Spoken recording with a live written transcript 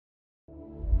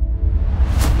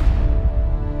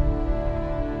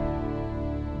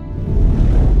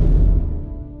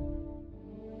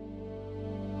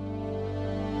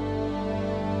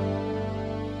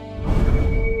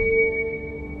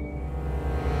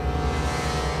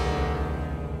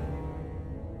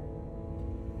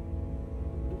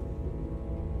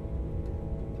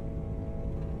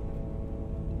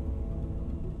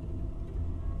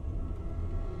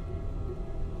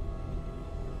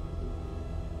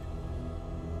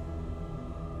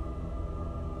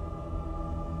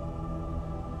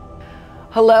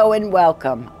Hello and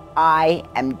welcome. I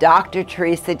am Dr.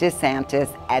 Teresa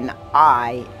DeSantis and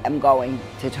I am going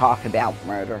to talk about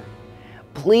murder.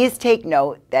 Please take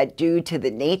note that due to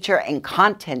the nature and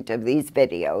content of these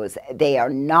videos, they are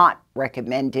not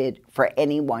recommended for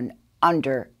anyone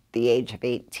under the age of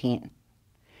 18.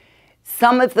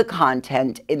 Some of the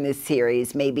content in this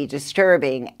series may be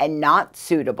disturbing and not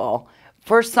suitable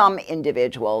for some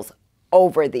individuals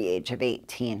over the age of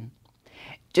 18.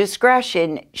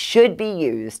 Discretion should be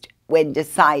used when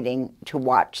deciding to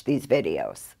watch these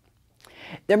videos.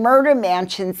 The Murder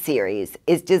Mansion series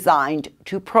is designed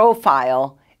to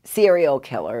profile serial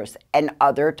killers and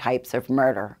other types of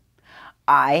murder.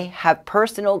 I have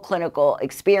personal clinical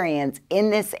experience in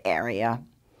this area,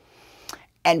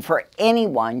 and for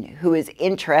anyone who is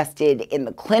interested in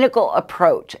the clinical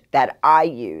approach that I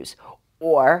use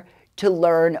or to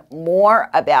learn more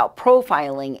about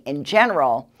profiling in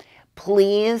general,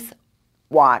 please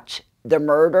watch the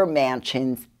Murder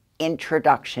Mansion's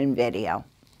introduction video.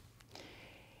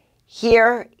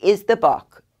 Here is the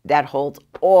book that holds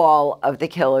all of the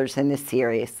killers in the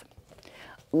series.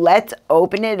 Let's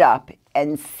open it up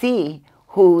and see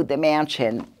who the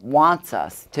mansion wants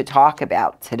us to talk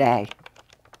about today.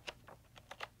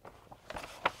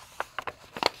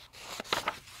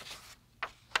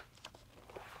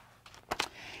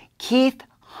 Keith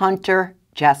Hunter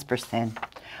Jesperson,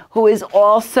 who is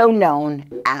also known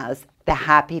as the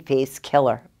Happy Face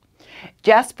Killer.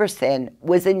 Jesperson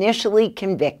was initially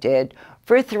convicted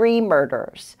for 3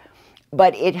 murders,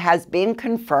 but it has been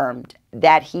confirmed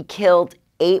that he killed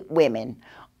 8 women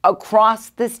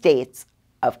across the states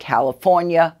of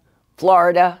California,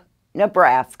 Florida,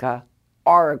 Nebraska,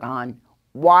 Oregon,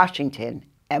 Washington,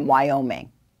 and Wyoming.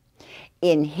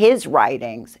 In his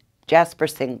writings,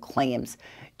 Jesperson claims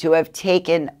to have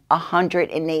taken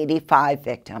 185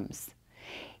 victims.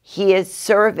 He is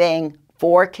serving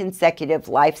 4 consecutive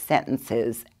life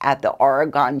sentences at the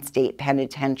Oregon State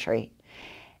Penitentiary.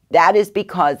 That is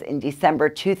because in December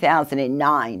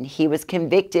 2009, he was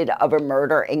convicted of a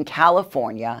murder in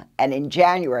California, and in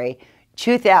January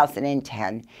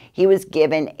 2010, he was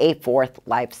given a 4th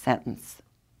life sentence.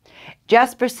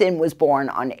 Jesperson was born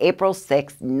on April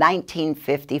 6,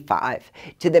 1955,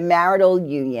 to the marital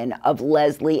union of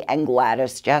Leslie and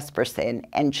Gladys Jesperson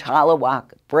in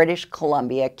Chilliwack, British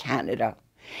Columbia, Canada.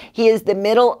 He is the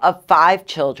middle of 5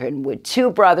 children with 2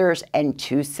 brothers and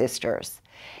 2 sisters.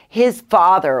 His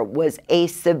father was a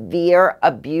severe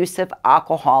abusive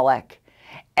alcoholic,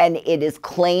 and it is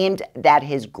claimed that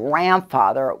his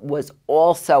grandfather was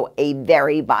also a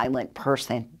very violent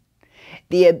person.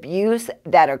 The abuse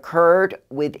that occurred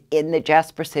within the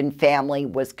Jesperson family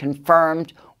was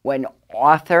confirmed when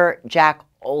author Jack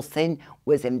Olson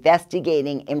was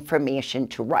investigating information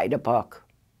to write a book.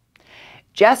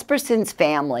 Jesperson's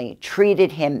family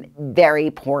treated him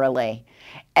very poorly,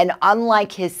 and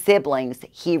unlike his siblings,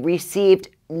 he received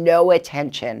no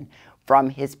attention from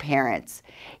his parents.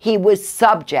 He was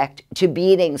subject to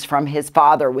beatings from his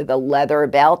father with a leather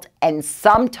belt, and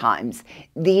sometimes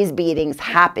these beatings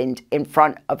happened in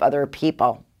front of other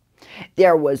people.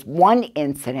 There was one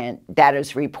incident that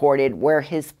is reported where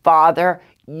his father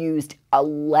used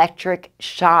electric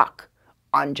shock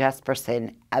on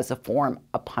Jesperson as a form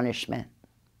of punishment.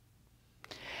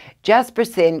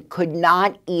 Jesperson could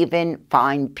not even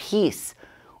find peace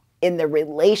in the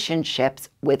relationships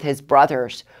with his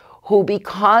brothers, who,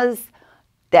 because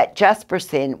that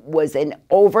Jesperson was an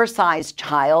oversized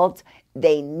child,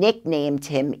 they nicknamed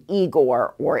him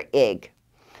Igor or Ig.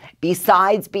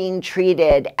 Besides being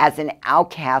treated as an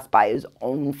outcast by his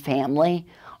own family,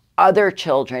 other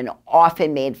children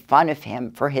often made fun of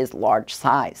him for his large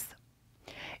size.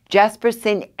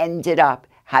 Jesperson ended up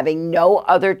having no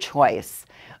other choice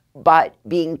but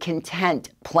being content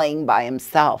playing by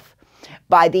himself.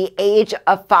 By the age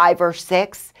of 5 or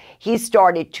 6, he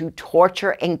started to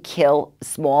torture and kill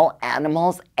small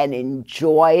animals and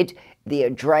enjoyed the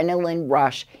adrenaline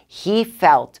rush he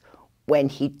felt when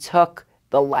he took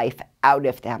the life out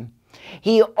of them.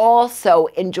 He also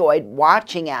enjoyed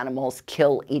watching animals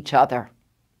kill each other.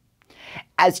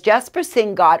 As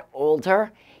Jesperson got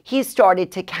older, he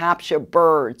started to capture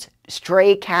birds,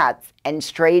 stray cats, and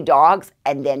stray dogs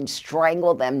and then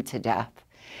strangle them to death.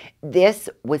 This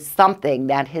was something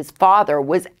that his father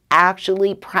was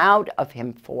actually proud of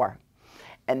him for.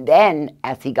 And then,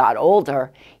 as he got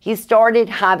older, he started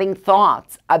having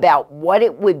thoughts about what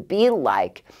it would be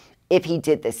like if he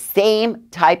did the same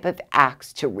type of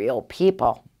acts to real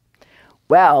people.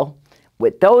 Well,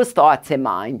 with those thoughts in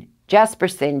mind,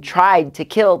 Jesperson tried to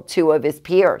kill 2 of his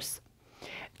peers.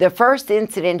 The first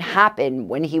incident happened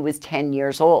when he was 10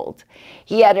 years old.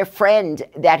 He had a friend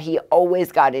that he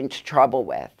always got into trouble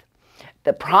with.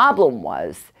 The problem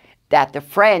was that the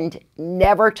friend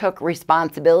never took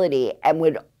responsibility and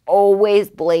would always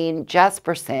blame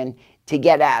Jesperson to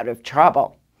get out of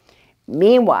trouble.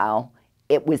 Meanwhile,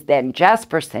 it was then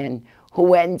Jesperson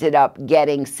who ended up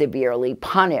getting severely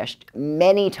punished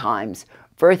many times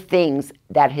for things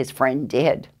that his friend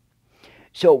did.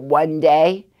 So one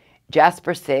day,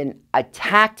 Jesperson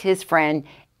attacked his friend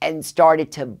and started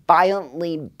to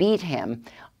violently beat him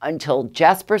until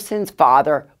Jesperson's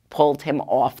father pulled him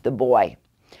off the boy.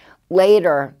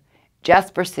 Later,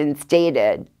 Jesperson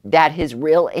stated that his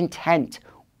real intent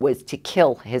was to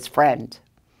kill his friend.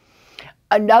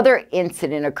 Another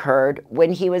incident occurred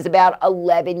when he was about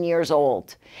 11 years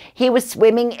old. He was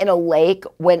swimming in a lake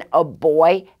when a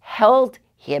boy held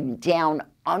him down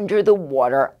under the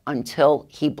water until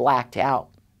he blacked out.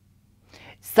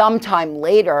 Sometime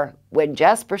later, when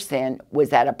Jesperson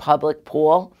was at a public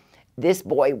pool, this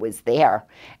boy was there,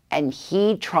 and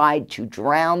he tried to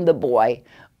drown the boy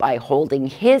by holding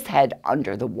his head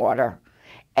under the water,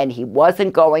 and he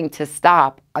wasn't going to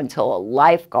stop until a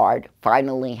lifeguard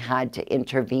finally had to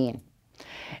intervene.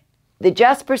 The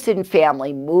Jesperson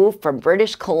family moved from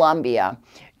British Columbia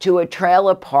to a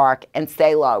trailer park in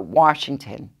Selah,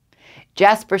 Washington.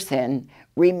 Jesperson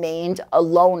remained a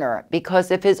loner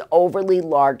because of his overly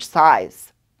large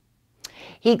size.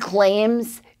 He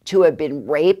claims to have been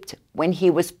raped when he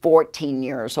was 14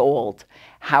 years old.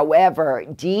 However,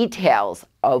 details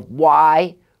of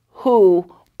why,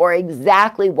 who, or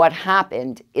exactly what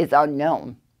happened is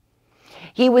unknown.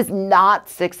 He was not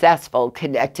successful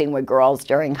connecting with girls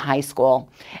during high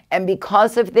school, and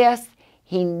because of this,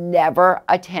 he never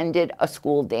attended a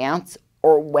school dance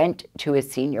or went to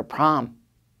his senior prom.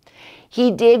 He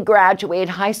did graduate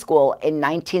high school in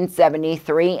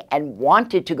 1973 and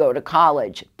wanted to go to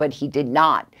college, but he did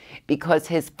not because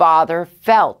his father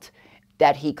felt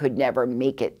that he could never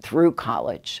make it through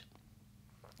college.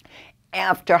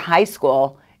 After high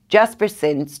school,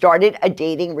 Jesperson started a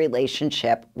dating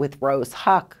relationship with Rose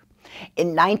Huck. In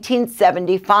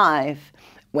 1975,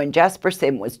 when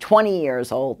Jesperson was 20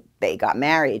 years old, they got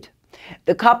married.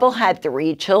 The couple had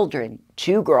 3 children,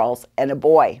 2 girls and a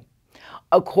boy.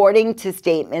 According to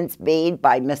statements made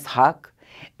by Miss Huck,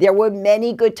 there were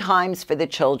many good times for the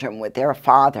children with their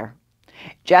father.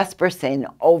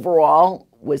 Jesperson overall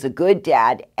was a good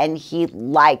dad, and he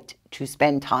liked to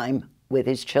spend time with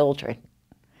his children.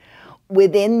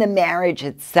 Within the marriage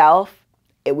itself,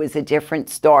 it was a different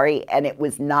story, and it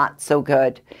was not so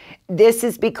good. This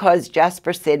is because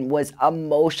Jesperson was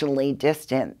emotionally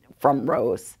distant from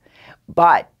Rose,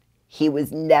 but he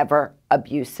was never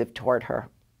abusive toward her.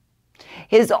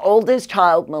 His oldest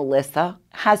child, Melissa,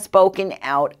 has spoken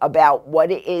out about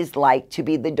what it is like to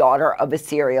be the daughter of a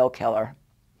serial killer.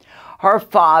 Her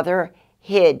father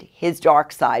hid his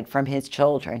dark side from his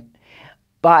children,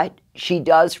 but she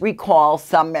does recall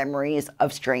some memories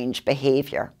of strange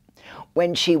behavior.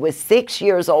 When she was 6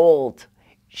 years old,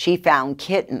 she found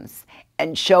kittens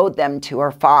and showed them to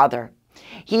her father.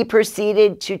 He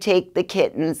proceeded to take the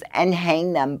kittens and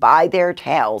hang them by their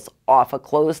tails off a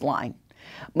clothesline.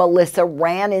 Melissa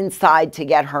ran inside to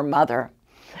get her mother,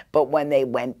 but when they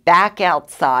went back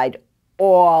outside,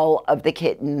 all of the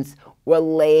kittens were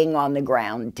laying on the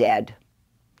ground dead.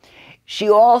 She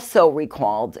also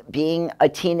recalled being a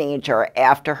teenager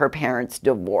after her parents'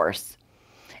 divorce,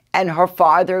 and her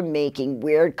father making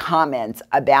weird comments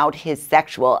about his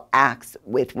sexual acts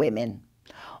with women.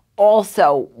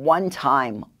 Also, one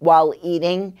time, while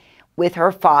eating with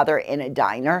her father in a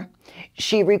diner,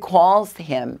 she recalls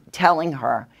him telling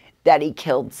her that he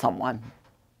killed someone.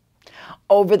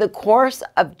 Over the course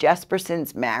of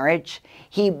Jesperson's marriage,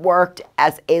 he worked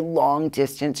as a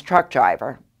long-distance truck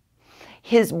driver.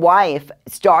 His wife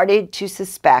started to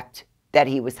suspect that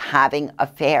he was having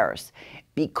affairs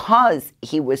because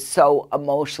he was so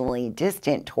emotionally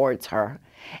distant towards her,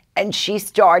 and she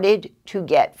started to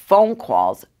get phone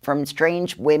calls from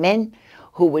strange women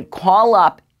who would call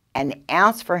up and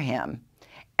ask for him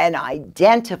and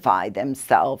identify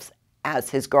themselves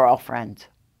as his girlfriend.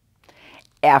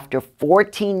 After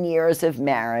 14 years of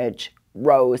marriage,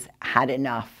 Rose had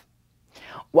enough.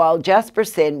 While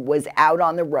Jesperson was out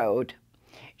on the road,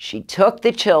 she took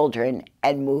the children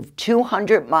and moved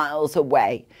 200 miles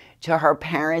away to her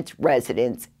parents'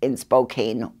 residence in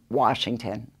Spokane,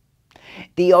 Washington.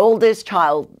 The oldest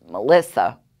child,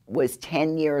 Melissa, was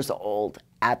 10 years old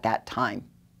at that time.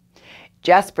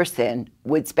 Jesperson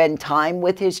would spend time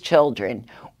with his children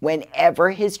whenever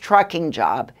his trucking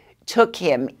job took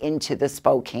him into the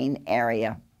Spokane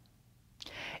area.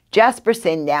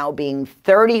 Jesperson, now being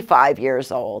 35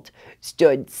 years old,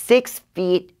 stood 6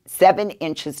 feet 7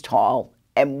 inches tall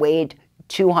and weighed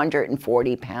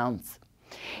 240 pounds.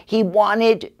 He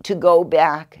wanted to go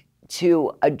back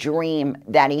to a dream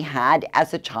that he had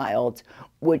as a child,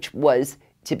 which was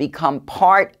to become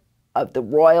part of the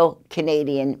Royal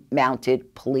Canadian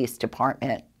Mounted Police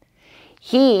Department.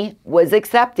 He was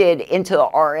accepted into the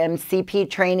RMCP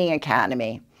Training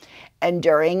Academy, and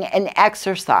during an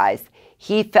exercise,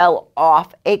 he fell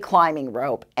off a climbing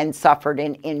rope and suffered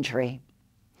an injury.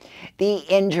 The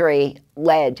injury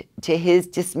led to his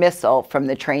dismissal from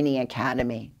the training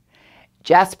academy.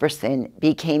 Jesperson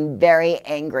became very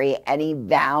angry, and he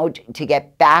vowed to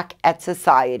get back at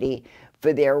society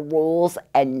for their rules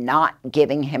and not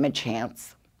giving him a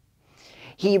chance.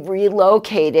 He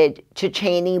relocated to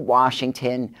Cheney,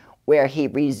 Washington, where he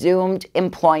resumed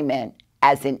employment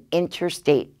as an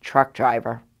interstate truck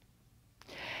driver.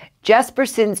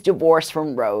 Jesperson's divorce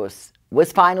from Rose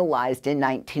was finalized in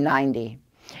 1990.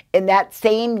 In that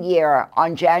same year,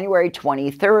 on January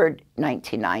 23,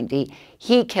 1990,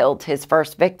 he killed his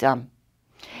first victim.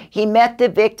 He met the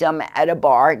victim at a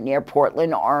bar near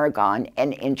Portland, Oregon,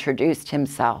 and introduced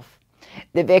himself.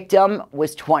 The victim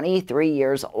was 23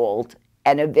 years old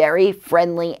and a very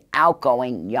friendly,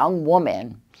 outgoing young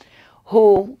woman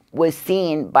who was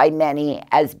seen by many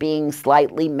as being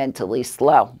slightly mentally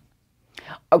slow.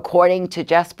 According to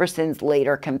Jesperson's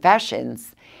later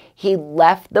confessions, he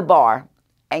left the bar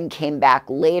and came back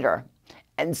later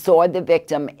and saw the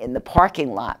victim in the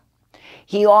parking lot.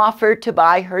 He offered to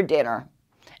buy her dinner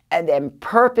and then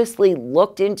purposely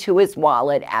looked into his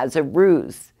wallet as a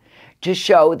ruse to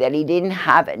show that he didn't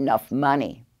have enough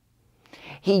money.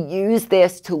 He used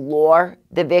this to lure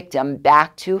the victim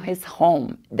back to his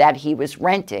home that he was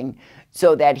renting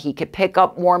so that he could pick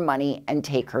up more money and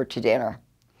take her to dinner.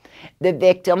 The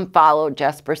victim followed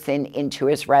Jesperson into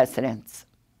his residence.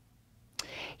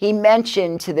 He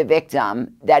mentioned to the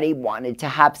victim that he wanted to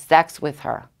have sex with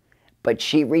her, but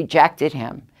she rejected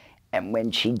him, and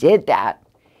when she did that,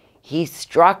 he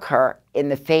struck her in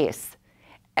the face,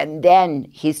 and then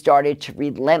he started to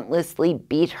relentlessly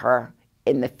beat her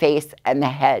in the face and the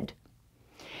head.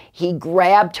 He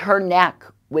grabbed her neck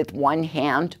with one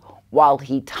hand while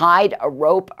he tied a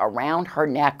rope around her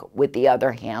neck with the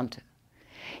other hand.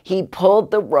 He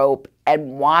pulled the rope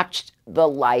and watched the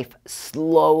life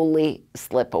slowly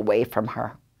slip away from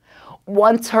her.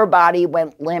 Once her body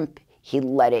went limp, he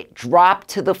let it drop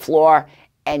to the floor,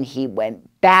 and he went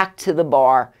back to the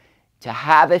bar to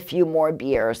have a few more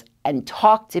beers and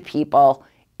talk to people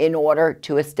in order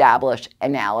to establish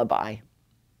an alibi.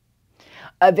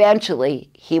 Eventually,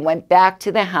 he went back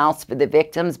to the house for the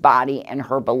victim's body and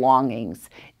her belongings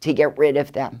to get rid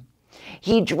of them.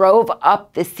 He drove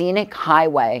up the scenic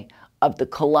highway of the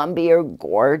Columbia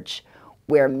Gorge,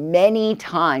 where many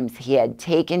times he had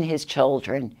taken his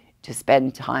children to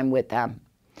spend time with them.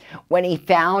 When he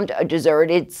found a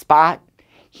deserted spot,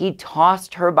 he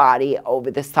tossed her body over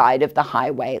the side of the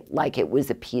highway like it was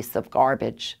a piece of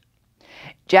garbage.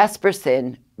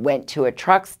 Jesperson went to a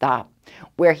truck stop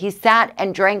where he sat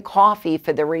and drank coffee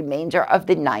for the remainder of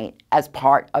the night as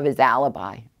part of his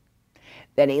alibi.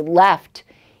 Then he left.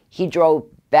 He drove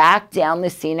back down the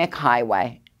scenic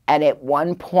highway, and at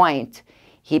one point,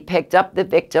 he picked up the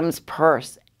victim's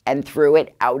purse and threw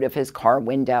it out of his car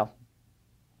window.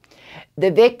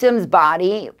 The victim's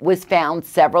body was found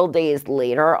several days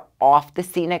later off the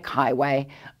scenic highway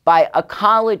by a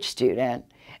college student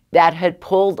that had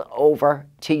pulled over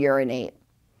to urinate.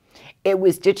 It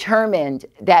was determined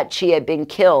that she had been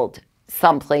killed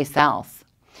someplace else.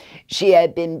 She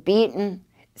had been beaten,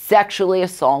 sexually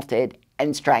assaulted,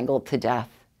 and strangled to death.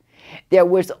 There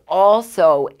was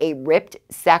also a ripped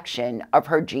section of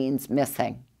her jeans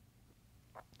missing.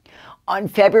 On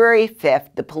February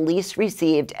 5th, the police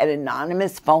received an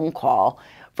anonymous phone call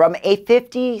from a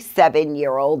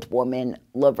 57-year-old woman,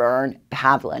 Laverne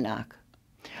Pavlinak.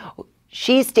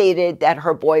 She stated that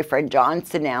her boyfriend, John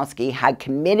Sanowski, had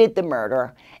committed the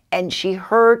murder, and she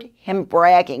heard him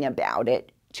bragging about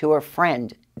it to a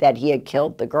friend that he had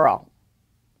killed the girl.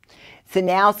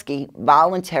 Sanowski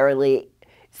voluntarily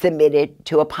submitted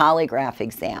to a polygraph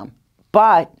exam,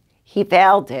 but he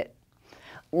failed it.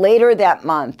 Later that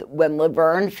month, when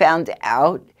Laverne found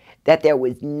out that there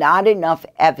was not enough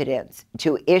evidence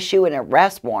to issue an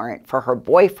arrest warrant for her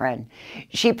boyfriend,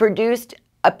 she produced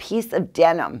a piece of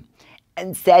denim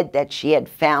and said that she had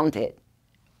found it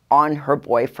on her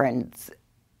boyfriend's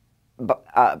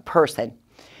person.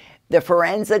 The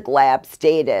forensic lab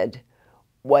stated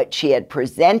what she had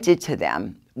presented to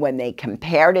them. When they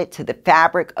compared it to the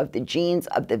fabric of the jeans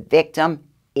of the victim,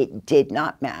 it did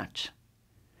not match.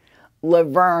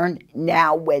 Laverne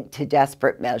now went to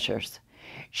desperate measures.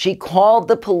 She called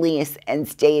the police and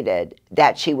stated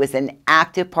that she was an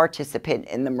active participant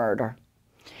in the murder.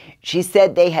 She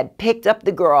said they had picked up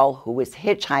the girl who was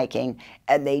hitchhiking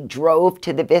and they drove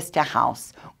to the Vista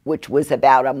house, which was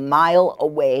about a mile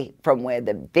away from where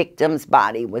the victim's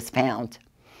body was found.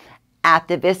 At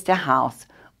the Vista house,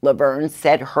 Laverne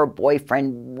said her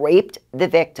boyfriend raped the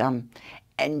victim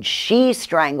and she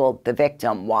strangled the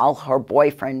victim while her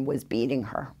boyfriend was beating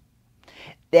her.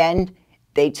 Then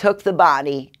they took the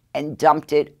body and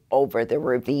dumped it over the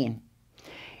ravine.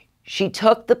 She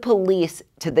took the police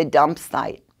to the dump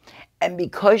site, and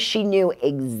because she knew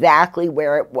exactly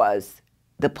where it was,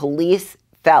 the police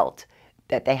felt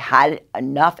that they had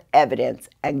enough evidence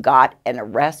and got an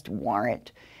arrest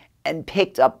warrant and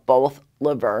picked up both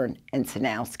Laverne and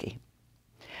Sanowski.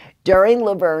 During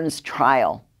Laverne's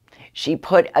trial, she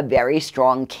put a very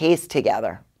strong case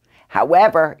together.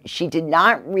 However, she did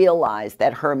not realize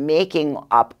that her making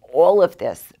up all of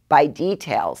this by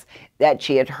details that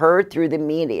she had heard through the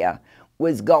media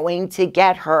was going to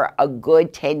get her a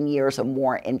good 10 years or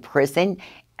more in prison,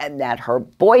 and that her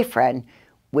boyfriend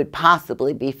would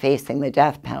possibly be facing the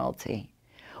death penalty.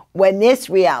 When this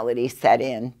reality set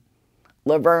in,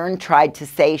 Laverne tried to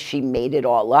say she made it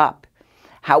all up.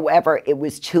 However, it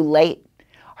was too late.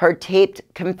 Her taped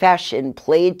confession,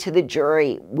 played to the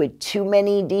jury with too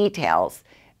many details,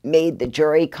 made the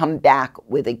jury come back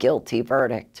with a guilty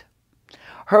verdict.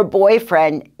 Her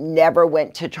boyfriend never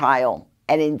went to trial,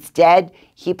 and instead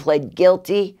he pled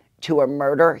guilty to a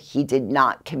murder he did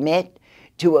not commit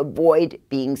to avoid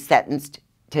being sentenced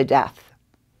to death.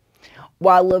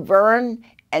 While Laverne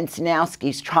and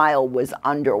Sanowski's trial was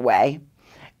underway,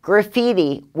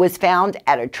 graffiti was found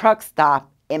at a truck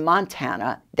stop in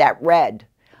Montana that read,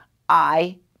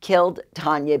 "I killed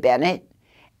Tanya Bennett,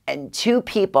 and 2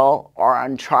 people are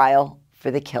on trial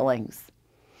for the killings."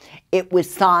 It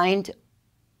was signed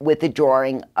with a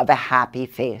drawing of a happy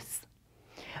face.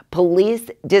 Police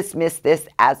dismissed this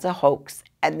as a hoax,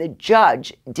 and the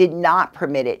judge did not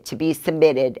permit it to be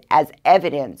submitted as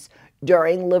evidence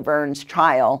during Laverne's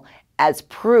trial as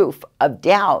proof of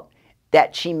doubt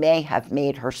that she may have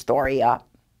made her story up.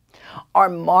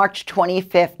 On March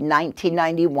 25,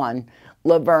 1991,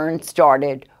 Laverne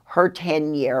started her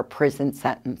 10-year prison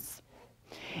sentence.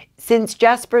 Since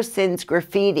Jesperson's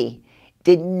graffiti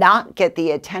did not get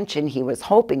the attention he was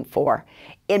hoping for,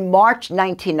 in March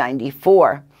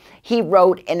 1994, he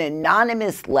wrote an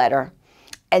anonymous letter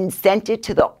and sent it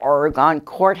to the Oregon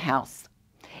courthouse.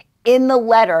 In the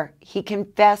letter, he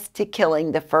confessed to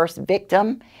killing the first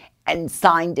victim and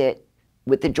signed it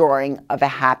with the drawing of a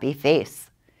happy face.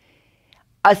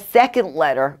 A second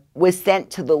letter was sent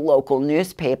to the local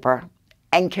newspaper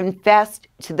and confessed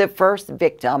to the first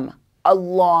victim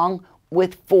along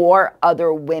with 4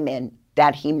 other women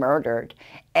that he murdered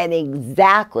and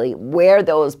exactly where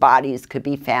those bodies could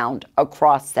be found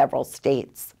across several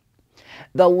states.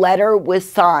 The letter was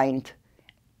signed,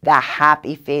 "The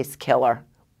Happy Face Killer,"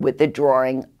 with the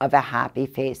drawing of a happy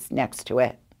face next to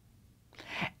it.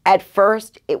 At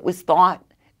first, it was thought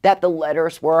that the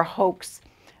letters were a hoax,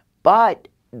 but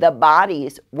the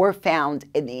bodies were found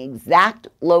in the exact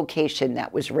location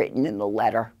that was written in the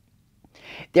letter.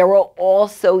 There were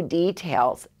also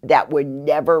details that were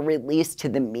never released to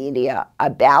the media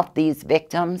about these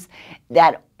victims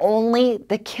that only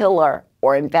the killer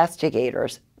or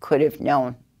investigators could have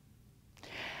known.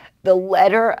 The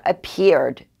letter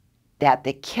appeared that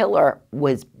the killer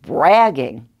was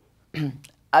bragging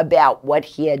about what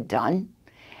he had done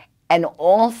and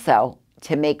also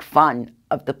to make fun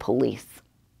of the police.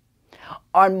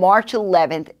 On March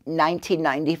 11,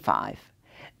 1995,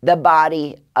 the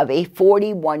body of a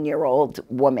 41-year-old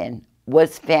woman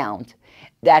was found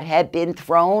that had been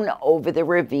thrown over the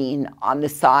ravine on the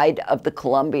side of the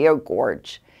Columbia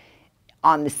Gorge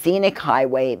on the scenic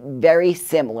highway, very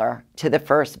similar to the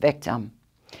first victim.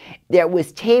 There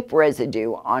was tape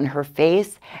residue on her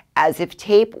face, as if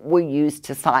tape were used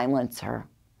to silence her.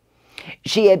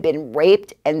 She had been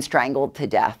raped and strangled to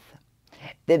death.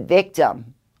 The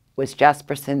victim was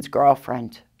Jesperson's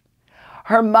girlfriend.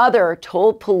 Her mother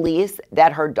told police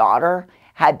that her daughter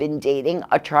had been dating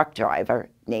a truck driver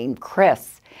named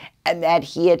Chris and that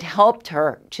he had helped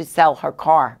her to sell her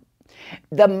car.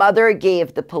 The mother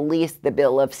gave the police the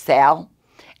bill of sale,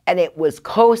 and it was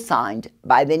co-signed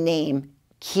by the name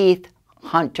Keith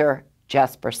Hunter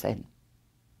Jesperson.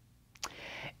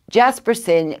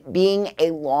 Jesperson, being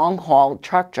a long-haul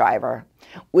truck driver,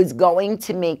 was going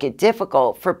to make it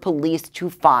difficult for police to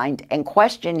find and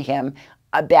question him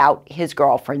about his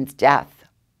girlfriend's death.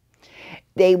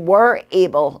 They were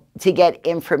able to get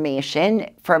information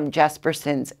from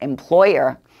Jesperson's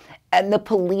employer, and the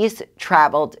police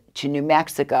traveled to New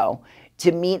Mexico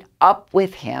to meet up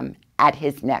with him at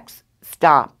his next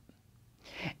stop.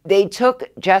 They took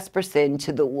Jesperson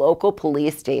to the local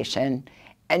police station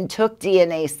and took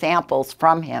DNA samples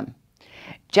from him.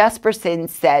 Jesperson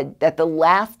said that the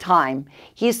last time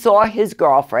he saw his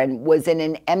girlfriend was in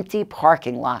an empty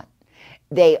parking lot.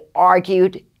 They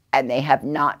argued, and they have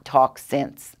not talked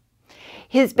since.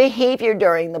 His behavior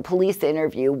during the police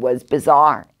interview was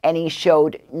bizarre, and he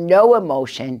showed no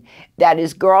emotion that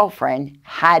his girlfriend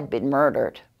had been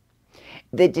murdered.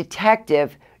 The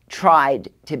detective tried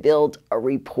to build a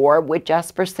rapport with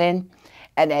Jesperson,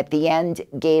 and at the end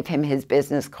gave him his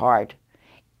business card.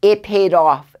 It paid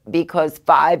off because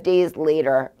 5 days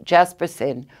later,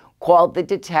 Jesperson called the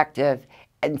detective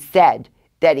and said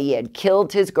that he had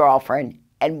killed his girlfriend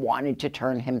and wanted to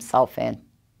turn himself in.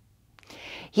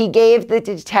 He gave the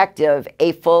detective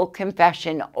a full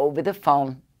confession over the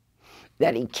phone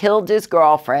that he killed his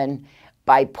girlfriend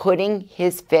by putting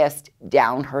his fist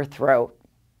down her throat.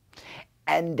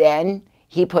 And then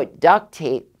he put duct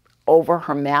tape over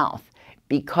her mouth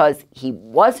because he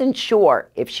wasn't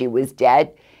sure if she was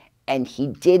dead, and he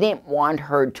didn't want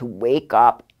her to wake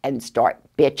up and start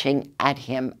bitching at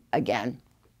him again.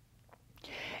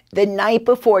 The night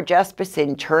before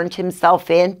Jesperson turned himself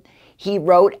in, he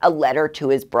wrote a letter to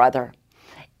his brother.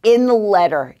 In the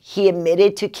letter, he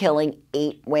admitted to killing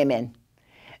 8 women.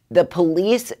 The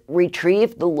police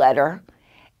retrieved the letter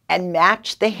and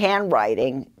matched the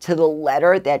handwriting to the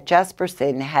letter that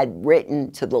Jesperson had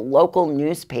written to the local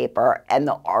newspaper and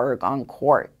the Oregon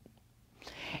court.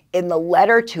 In the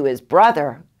letter to his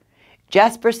brother,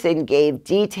 Jesperson gave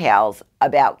details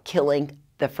about killing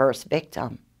the first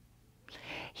victim.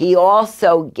 He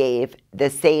also gave the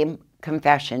same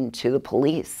confession to the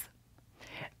police.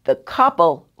 The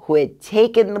couple who had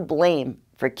taken the blame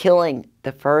for killing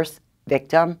the first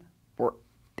victim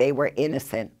were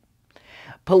innocent.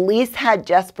 Police had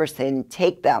Jesperson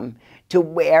take them to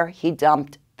where he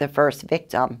dumped the first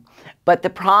victim, but the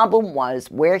problem was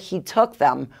where he took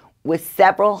them was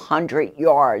several hundred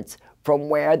yards from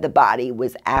where the body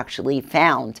was actually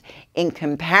found, in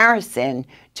comparison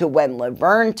to when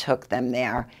Laverne took them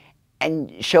there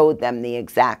and showed them the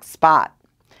exact spot.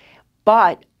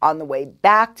 But on the way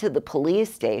back to the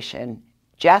police station,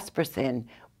 Jesperson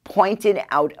pointed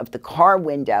out of the car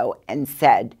window and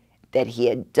said that he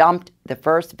had dumped the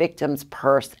first victim's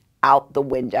purse out the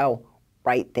window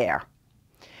right there.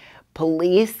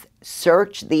 Police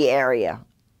searched the area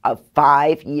of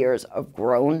 5 years of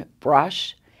grown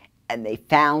brush, and they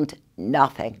found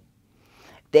nothing.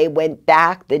 They went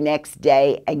back the next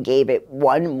day and gave it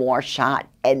one more shot,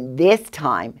 and this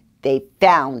time they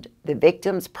found the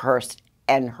victim's purse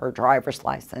and her driver's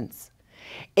license.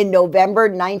 In November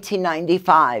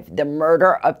 1995, the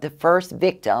murder of the first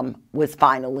victim was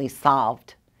finally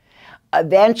solved.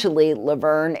 Eventually,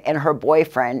 Laverne and her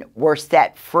boyfriend were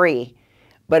set free,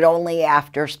 but only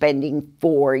after spending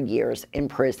 4 years in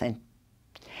prison.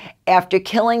 After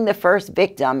killing the first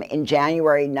victim in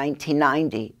January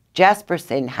 1990,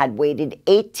 Jesperson had waited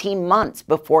 18 months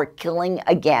before killing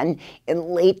again in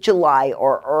late July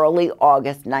or early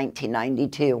August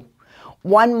 1992.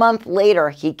 1 month later,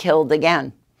 he killed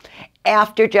again.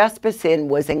 After Jesperson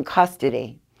was in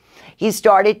custody, he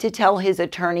started to tell his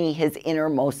attorney his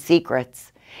innermost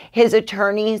secrets. His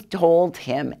attorney told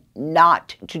him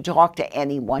not to talk to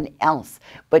anyone else,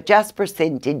 but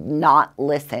Jesperson did not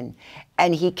listen,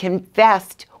 and he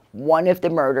confessed one of the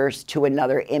murders to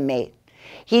another inmate.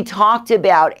 He talked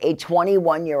about a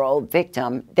 21-year-old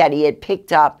victim that he had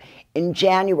picked up in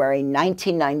January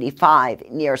 1995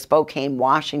 near Spokane,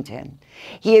 Washington.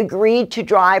 He agreed to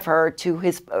drive her to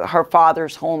her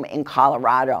father's home in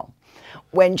Colorado.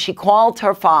 When she called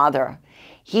her father,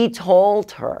 he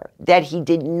told her that he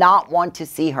did not want to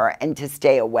see her and to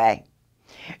stay away.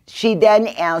 She then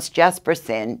asked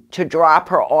Jesperson to drop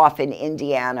her off in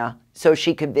Indiana so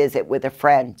she could visit with a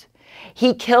friend.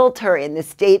 He killed her in the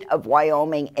state of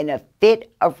Wyoming in a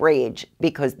fit of rage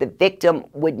because the victim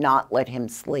would not let him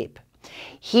sleep.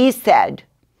 He said,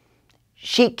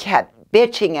 "She kept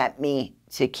bitching at me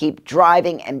to keep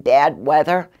driving in bad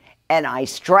weather, and I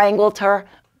strangled her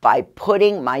by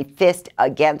putting my fist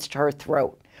against her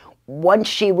throat. Once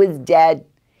she was dead,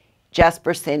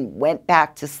 Jesperson went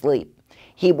back to sleep.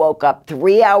 He woke up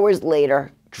 3 hours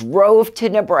later, drove to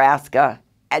Nebraska,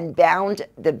 and bound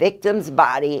the victim's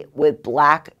body with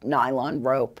black nylon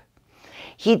rope.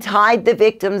 He tied the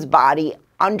victim's body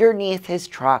underneath his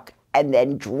truck and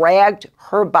then dragged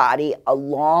her body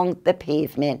along the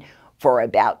pavement for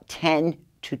about 10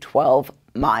 to 12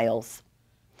 miles.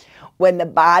 When the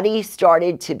body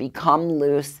started to become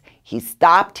loose, he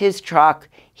stopped his truck,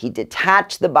 he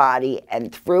detached the body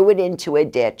and threw it into a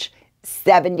ditch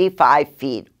 75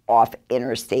 feet off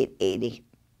Interstate 80.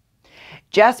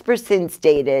 Jesperson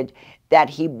stated that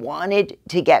he wanted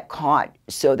to get caught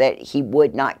so that he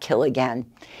would not kill again.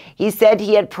 He said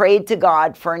he had prayed to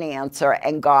God for an answer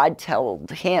and God told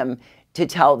him to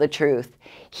tell the truth.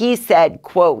 He said,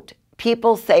 quote,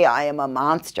 "People say I am a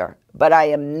monster, but I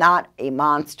am not a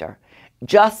monster.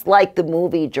 Just like the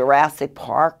movie Jurassic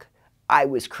Park, I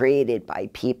was created by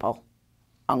people,"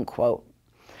 unquote.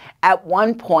 At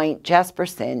one point,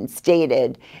 Jesperson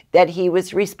stated that he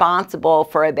was responsible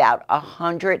for about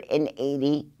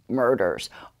 180 murders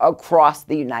across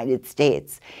the United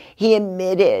States. He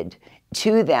admitted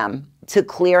to them to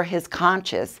clear his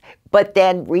conscience, but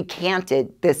then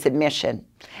recanted this admission.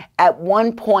 At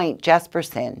one point,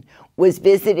 Jesperson was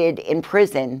visited in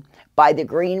prison by the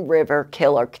Green River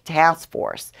Killer Task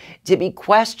Force to be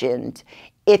questioned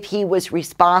if he was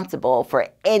responsible for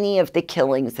any of the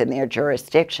killings in their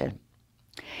jurisdiction.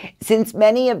 Since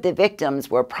many of the victims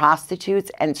were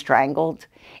prostitutes and strangled,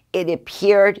 it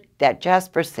appeared that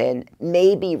Jesperson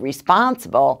may be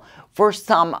responsible for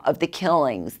some of the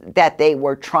killings that they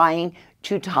were trying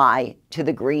to tie to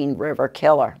the Green River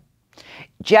Killer.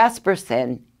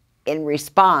 Jesperson, in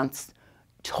response,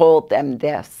 told them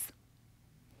this.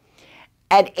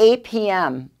 At 8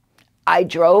 p.m., I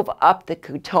drove up the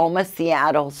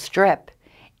Tacoma-Seattle Strip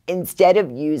instead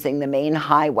of using the main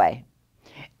highway.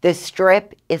 The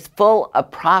Strip is full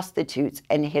of prostitutes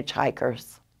and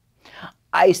hitchhikers.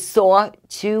 I saw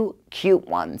two cute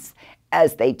ones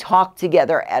as they talked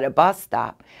together at a bus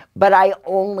stop, but I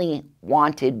only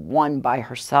wanted one by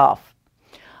herself.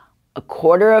 A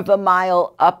quarter of a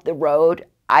mile up the road,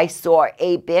 I saw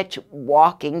a bitch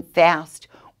walking fast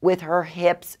with her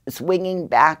hips swinging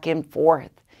back and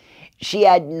forth. She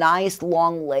had nice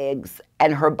long legs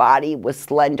and her body was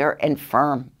slender and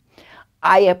firm.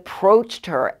 I approached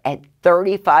her at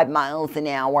 35 miles an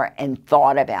hour and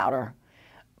thought about her,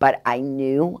 but I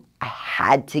knew I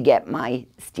had to get my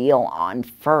steal on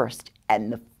first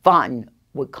and the fun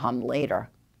would come later.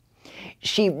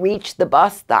 She reached the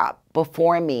bus stop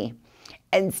before me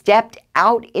and stepped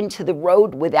out into the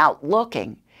road without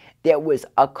looking. There was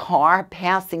a car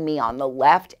passing me on the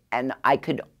left and I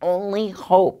could only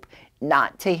hope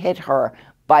not to hit her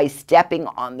by stepping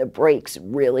on the brakes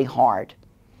really hard.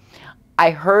 I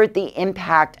heard the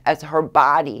impact as her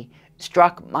body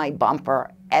struck my bumper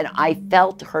and I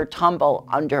felt her tumble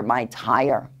under my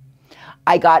tire.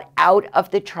 I got out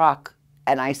of the truck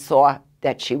and I saw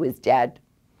that she was dead.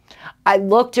 I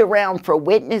looked around for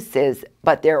witnesses,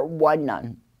 but there were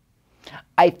none.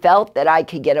 I felt that I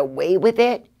could get away with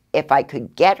it if I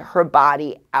could get her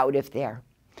body out of there.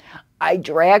 I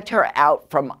dragged her out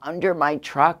from under my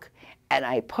truck and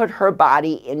I put her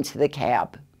body into the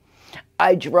cab.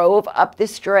 I drove up the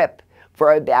Strip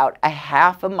for about a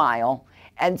half a mile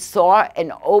and saw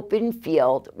an open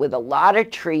field with a lot of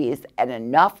trees and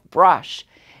enough brush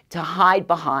to hide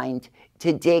behind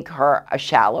to dig her a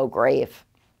shallow grave.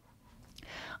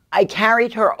 I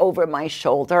carried her over my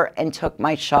shoulder and took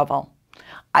my shovel.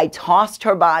 I tossed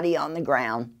her body on the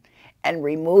ground and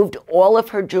removed all of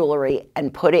her jewelry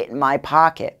and put it in my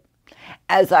pocket.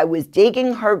 As I was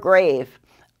digging her grave,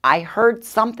 I heard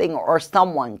something or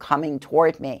someone coming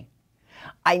toward me.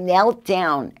 I knelt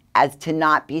down as to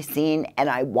not be seen and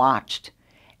I watched.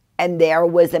 And there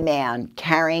was a man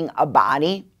carrying a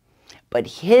body, but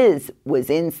his was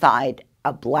inside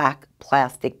a black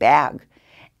plastic bag.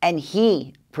 And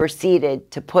he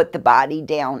proceeded to put the body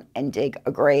down and dig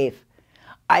a grave.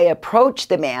 I approached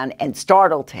the man and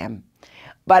startled him,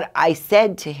 but I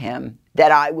said to him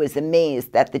that I was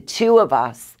amazed that the two of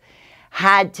us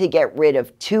had to get rid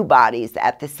of two bodies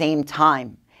at the same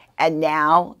time. And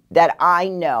now that I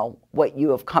know what you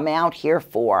have come out here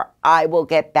for, I will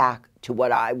get back to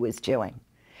what I was doing.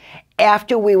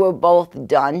 After we were both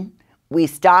done, we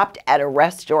stopped at a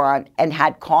restaurant and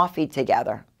had coffee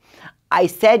together. I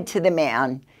said to the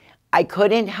man, I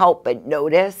couldn't help but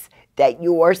notice that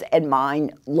yours and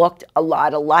mine looked a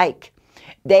lot alike.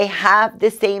 They have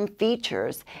the same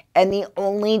features, and the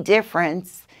only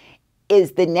difference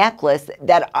is the necklace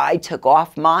that I took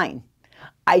off mine.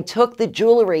 I took the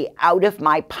jewelry out of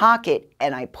my pocket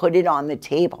and I put it on the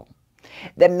table.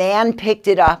 The man picked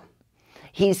it up,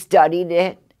 he studied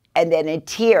it, and then a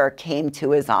tear came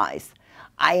to his eyes.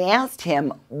 I asked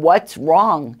him, what's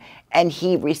wrong? And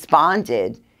he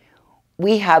responded,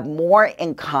 we have more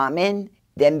in common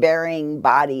than burying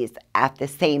bodies at the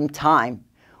same time.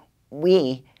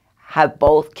 We have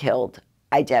both killed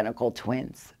identical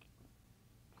twins.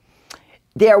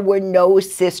 There were no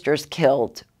sisters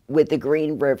killed with the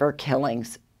Green River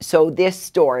killings, so this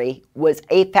story was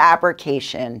a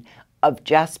fabrication of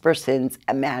Jesperson's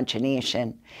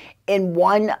imagination. In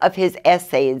one of his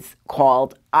essays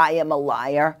called I Am a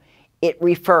Liar, it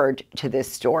referred to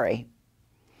this story.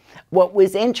 What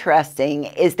was interesting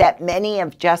is that many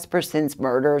of Jesperson's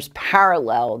murders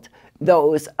paralleled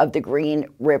those of the Green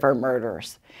River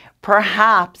murders,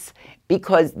 perhaps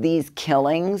because these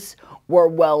killings were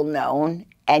well known,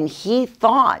 and he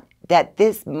thought that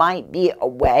this might be a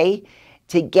way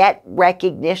to get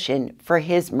recognition for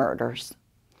his murders.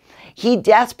 He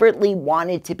desperately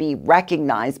wanted to be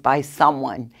recognized by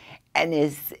someone, and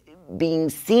is being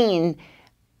seen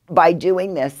by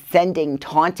doing this, sending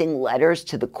taunting letters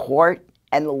to the court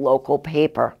and the local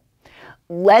paper.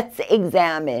 Let's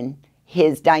examine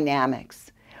his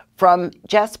dynamics. From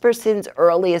Jesperson's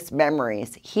earliest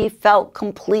memories, he felt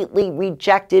completely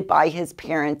rejected by his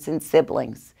parents and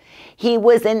siblings. He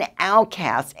was an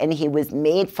outcast, and he was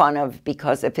made fun of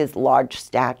because of his large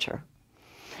stature.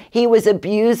 He was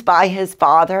abused by his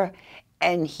father,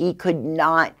 and he could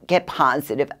not get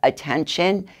positive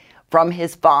attention from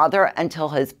his father until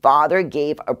his father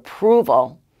gave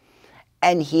approval,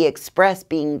 and he expressed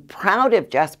being proud of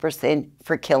Jesperson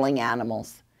for killing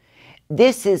animals.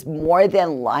 This is more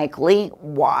than likely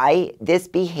why this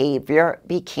behavior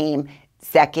became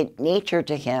second nature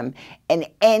to him, and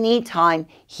any time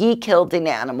he killed an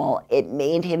animal, it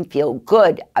made him feel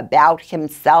good about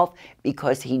himself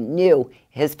because he knew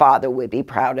his father would be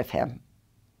proud of him.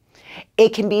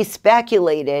 It can be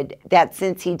speculated that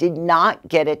since he did not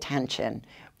get attention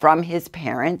from his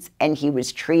parents and he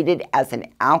was treated as an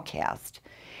outcast,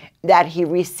 that he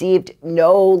received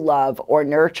no love or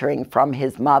nurturing from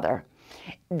his mother.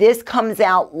 This comes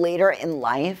out later in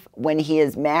life when he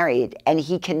is married and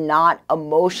he cannot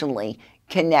emotionally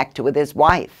connect with his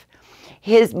wife.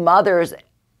 His mother's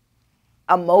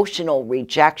emotional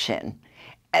rejection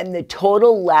and the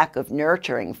total lack of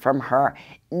nurturing from her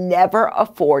never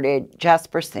afforded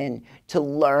Jesperson to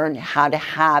learn how to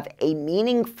have a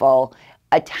meaningful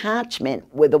attachment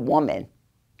with a woman.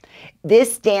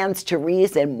 This stands to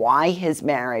reason why his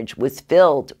marriage was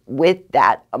filled with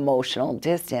that emotional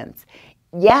distance.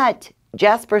 Yet,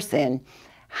 Jesperson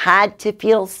had to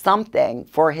feel something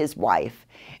for his wife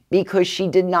because she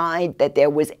denied that there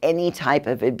was any type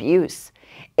of abuse.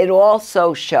 It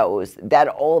also shows that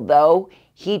although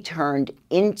he turned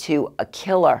into a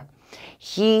killer,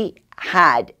 he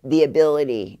had the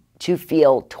ability to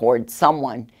feel towards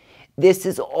someone. This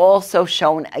is also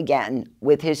shown again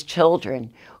with his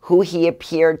children, who he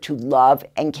appeared to love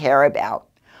and care about.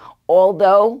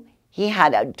 Although he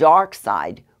had a dark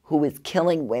side, who was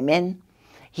killing women,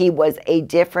 he was a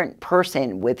different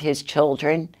person with his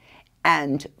children,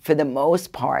 and for the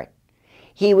most part,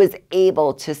 he was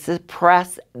able to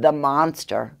suppress the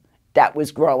monster that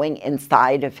was growing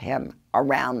inside of him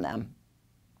around them.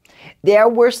 There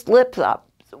were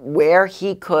slip-ups where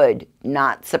he could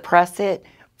not suppress it.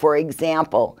 For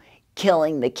example,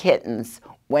 killing the kittens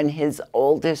when his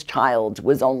oldest child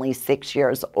was only 6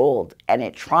 years old, and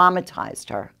it traumatized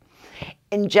her.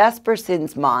 In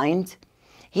Jesperson's mind,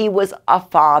 he was a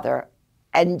father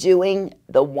and doing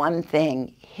the one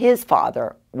thing his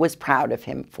father was proud of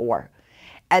him for,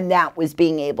 and that was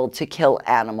being able to kill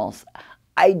animals.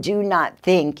 I do not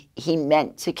think he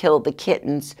meant to kill the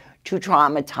kittens to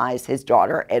traumatize his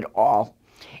daughter at all.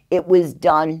 It was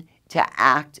done to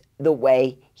act the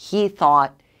way he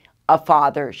thought a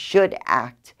father should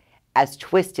act, as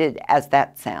twisted as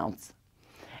that sounds.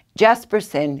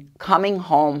 Jesperson coming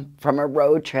home from a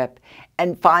road trip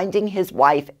and finding his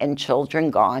wife and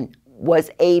children gone was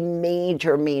a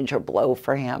major, major blow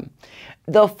for him.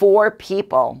 The 4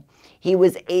 people he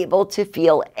was able to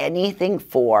feel anything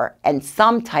for and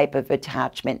some type of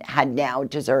attachment had now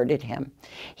deserted him.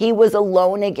 He was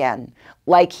alone again,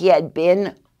 like he had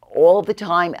been all the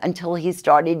time until he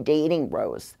started dating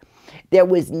Rose. There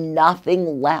was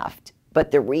nothing left but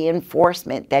the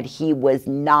reinforcement that he was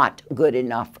not good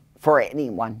enough for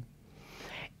anyone.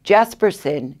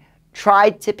 Jesperson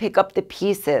tried to pick up the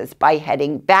pieces by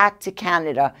heading back to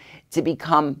Canada to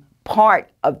become part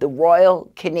of the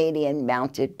Royal Canadian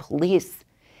Mounted Police.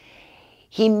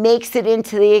 He makes it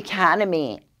into the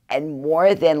academy, and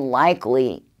more than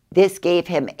likely, this gave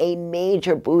him a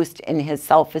major boost in his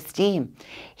self-esteem.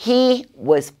 He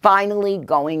was finally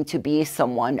going to be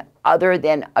someone other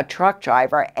than a truck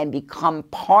driver and become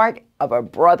part of a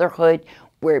brotherhood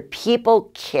where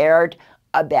people cared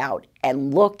about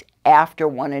and looked after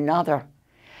one another.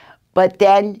 But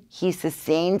then he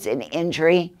sustains an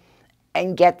injury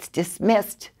and gets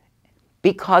dismissed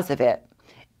because of it.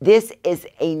 This is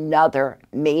another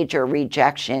major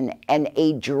rejection and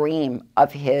a dream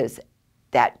of his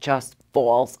that just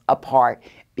falls apart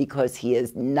because he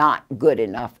is not good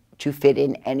enough to fit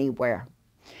in anywhere.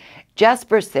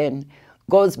 Jesperson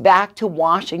goes back to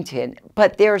Washington,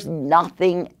 but there's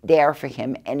nothing there for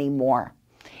him anymore.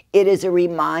 It is a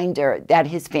reminder that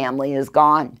his family is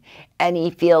gone, and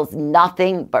he feels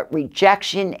nothing but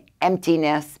rejection,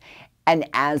 emptiness, and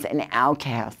as an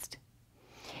outcast.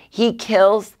 He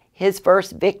kills his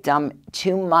first victim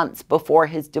 2 months before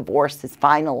his divorce is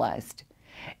finalized.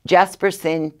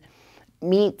 Jesperson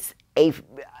meets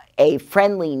a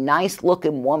friendly,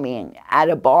 nice-looking woman at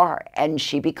a bar, and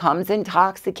she becomes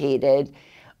intoxicated,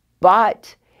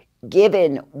 but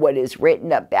given what is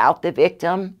written about the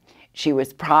victim, she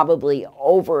was probably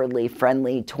overly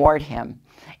friendly toward him.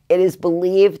 It is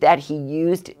believed that he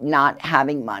used not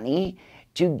having money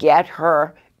to get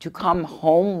her to come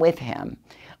home with him.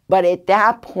 But at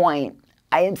that point,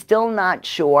 I am still not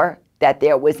sure that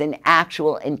there was an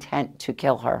actual intent to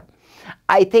kill her.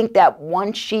 I think that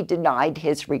once she denied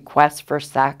his request for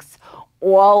sex,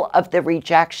 all of the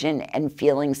rejection and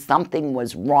feeling something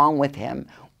was wrong with him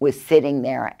was sitting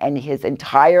there, and his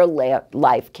entire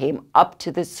life came up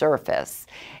to the surface.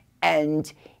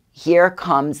 And here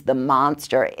comes the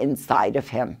monster inside of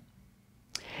him.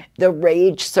 The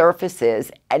rage surfaces,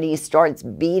 and he starts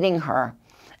beating her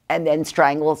and then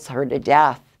strangles her to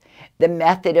death. The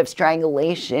method of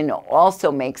strangulation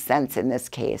also makes sense in this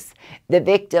case. The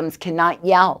victims cannot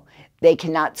yell, they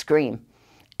cannot scream,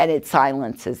 and it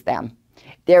silences them.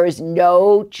 There is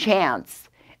no chance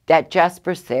that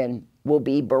Jesperson will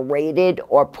be berated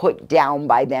or put down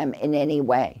by them in any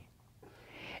way.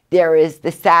 There is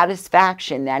the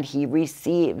satisfaction that he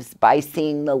receives by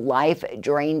seeing the life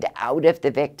drained out of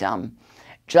the victim,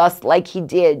 just like he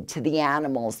did to the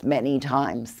animals many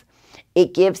times.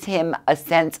 It gives him a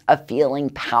sense of feeling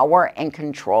power and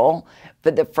control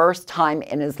for the first time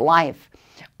in his life.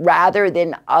 Rather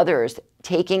than others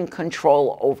taking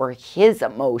control over his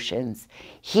emotions,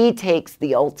 he takes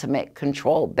the ultimate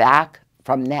control back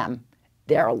from them,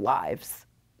 their lives.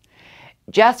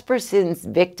 Jesperson's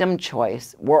victim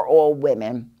choice were all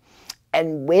women,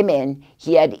 and women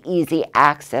he had easy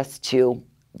access to,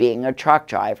 being a truck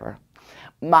driver.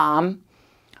 Mom,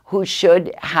 who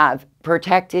should have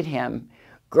protected him,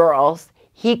 girls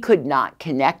he could not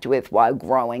connect with while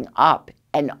growing up,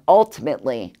 and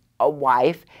ultimately a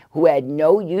wife who had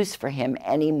no use for him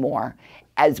anymore,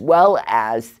 as well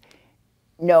as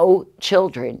no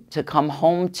children to come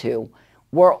home to,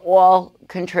 were all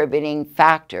contributing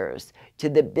factors to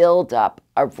the buildup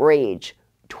of rage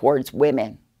towards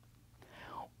women.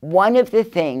 One of the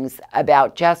things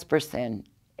about Jesperson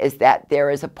is that there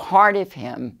is a part of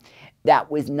him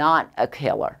that was not a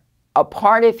killer, a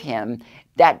part of him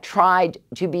that tried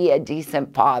to be a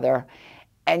decent father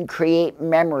and create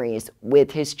memories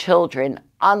with his children,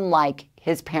 unlike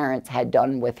his parents had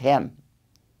done with him.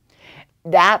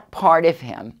 That part of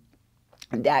him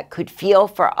that could feel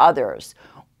for others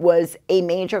was a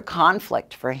major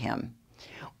conflict for him.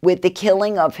 With the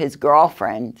killing of his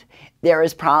girlfriend, there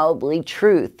is probably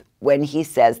truth when he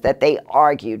says that they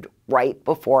argued right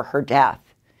before her death.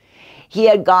 He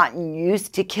had gotten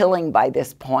used to killing by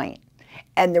this point,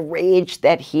 and the rage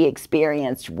that he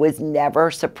experienced was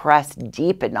never suppressed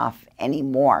deep enough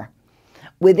anymore.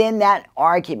 Within that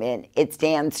argument, it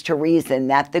stands to reason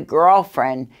that the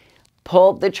girlfriend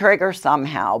pulled the trigger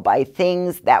somehow by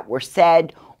things that were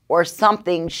said or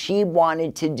something she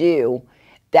wanted to do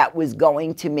that was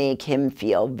going to make him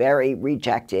feel very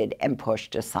rejected and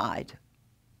pushed aside.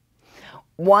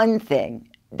 One thing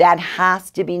that has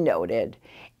to be noted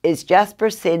is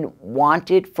Jesperson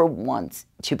wanted for once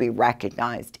to be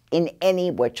recognized in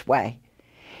any which way.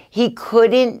 He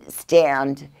couldn't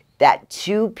stand that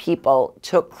 2 people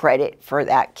took credit for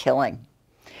that killing.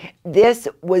 This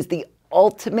was the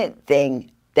ultimate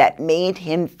thing that made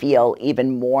him feel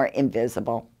even more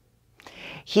invisible.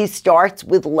 He starts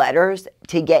with letters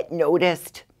to get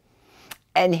noticed,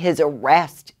 and his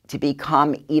arrest to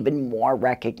become even more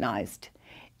recognized.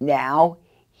 Now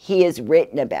he is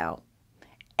written about,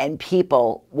 and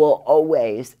people will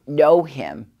always know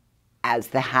him as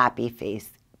the happy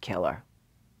face killer.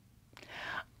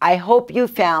 I hope you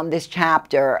found this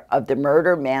chapter of The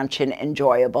Murder Mansion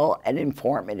enjoyable and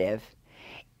informative.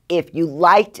 If you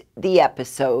liked the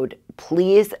episode,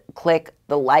 please click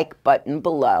the like button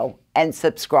below and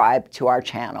subscribe to our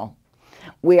channel.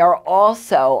 We are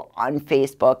also on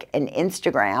Facebook and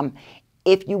Instagram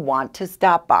if you want to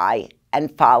stop by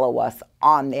and follow us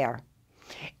on there.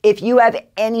 If you have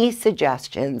any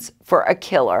suggestions for a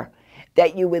killer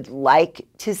that you would like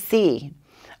to see,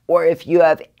 or if you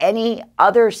have any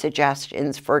other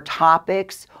suggestions for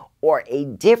topics or a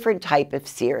different type of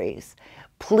series,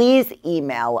 please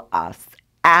email us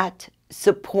at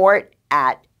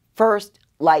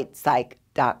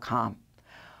support@firstlightpsych.com.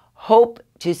 Hope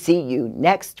to see you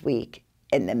next week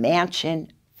in the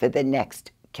mansion for the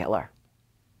next killer.